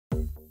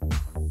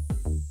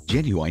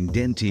genuine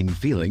dentine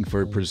feeling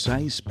for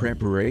precise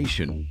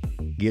preparation.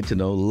 Get to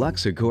know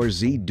LuxaCore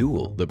Z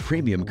Dual, the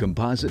premium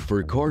composite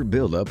for core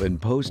buildup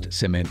and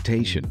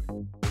post-cementation.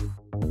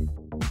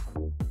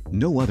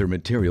 No other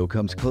material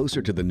comes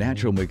closer to the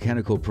natural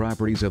mechanical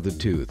properties of the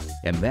tooth,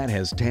 and that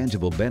has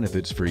tangible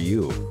benefits for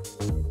you.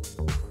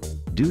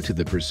 Due to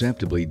the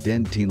perceptibly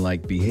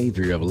dentine-like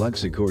behavior of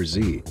LuxaCore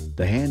Z,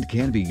 the hand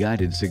can be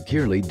guided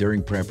securely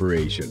during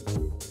preparation.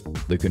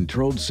 The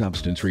controlled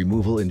substance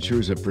removal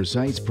ensures a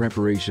precise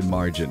preparation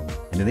margin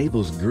and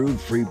enables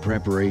groove-free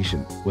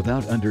preparation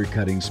without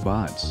undercutting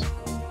spots.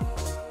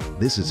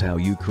 This is how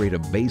you create a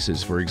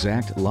basis for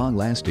exact,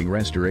 long-lasting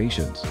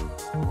restorations.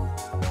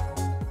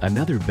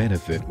 Another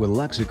benefit with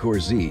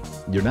LuxaCore Z,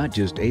 you're not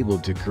just able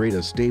to create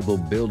a stable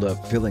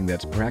build-up filling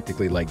that's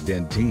practically like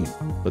dentine,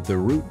 but the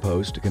root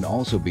post can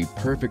also be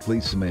perfectly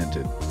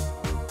cemented.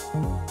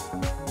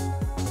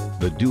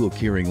 The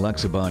dual-curing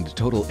LuxaBond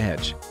Total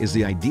Etch is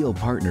the ideal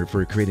partner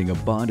for creating a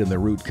bond in the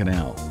root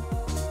canal.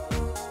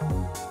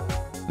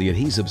 The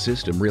adhesive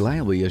system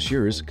reliably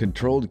assures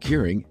controlled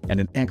curing and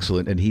an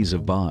excellent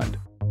adhesive bond.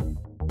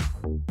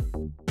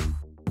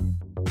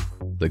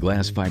 The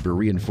glass fiber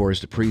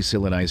reinforced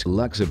pre-silicized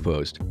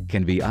LuxaPost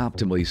can be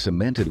optimally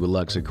cemented with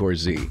LuxaCore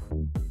Z.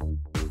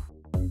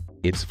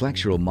 Its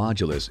flexural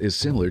modulus is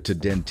similar to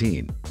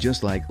dentine,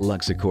 just like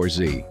LuxaCore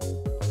Z.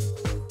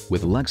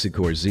 With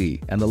LuxaCore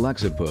Z and the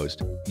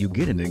LuxaPost, you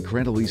get an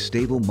incredibly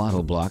stable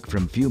model block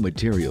from few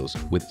materials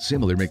with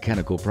similar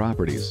mechanical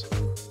properties.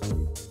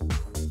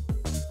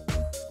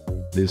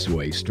 This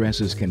way,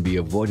 stresses can be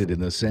avoided in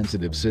the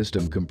sensitive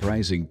system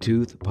comprising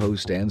tooth,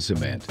 post, and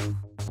cement.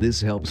 This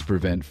helps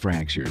prevent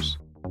fractures.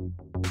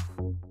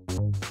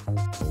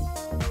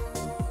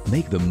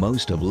 Make the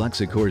most of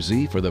LuxaCore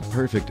Z for the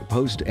perfect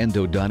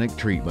post-endodontic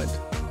treatment.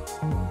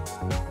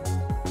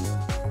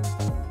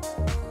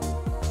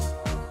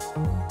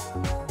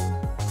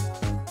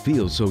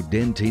 Feel so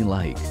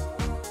dentine-like.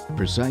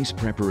 Precise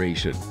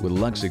preparation with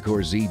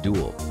LuxaCore Z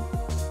Dual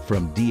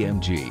from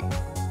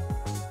DMG.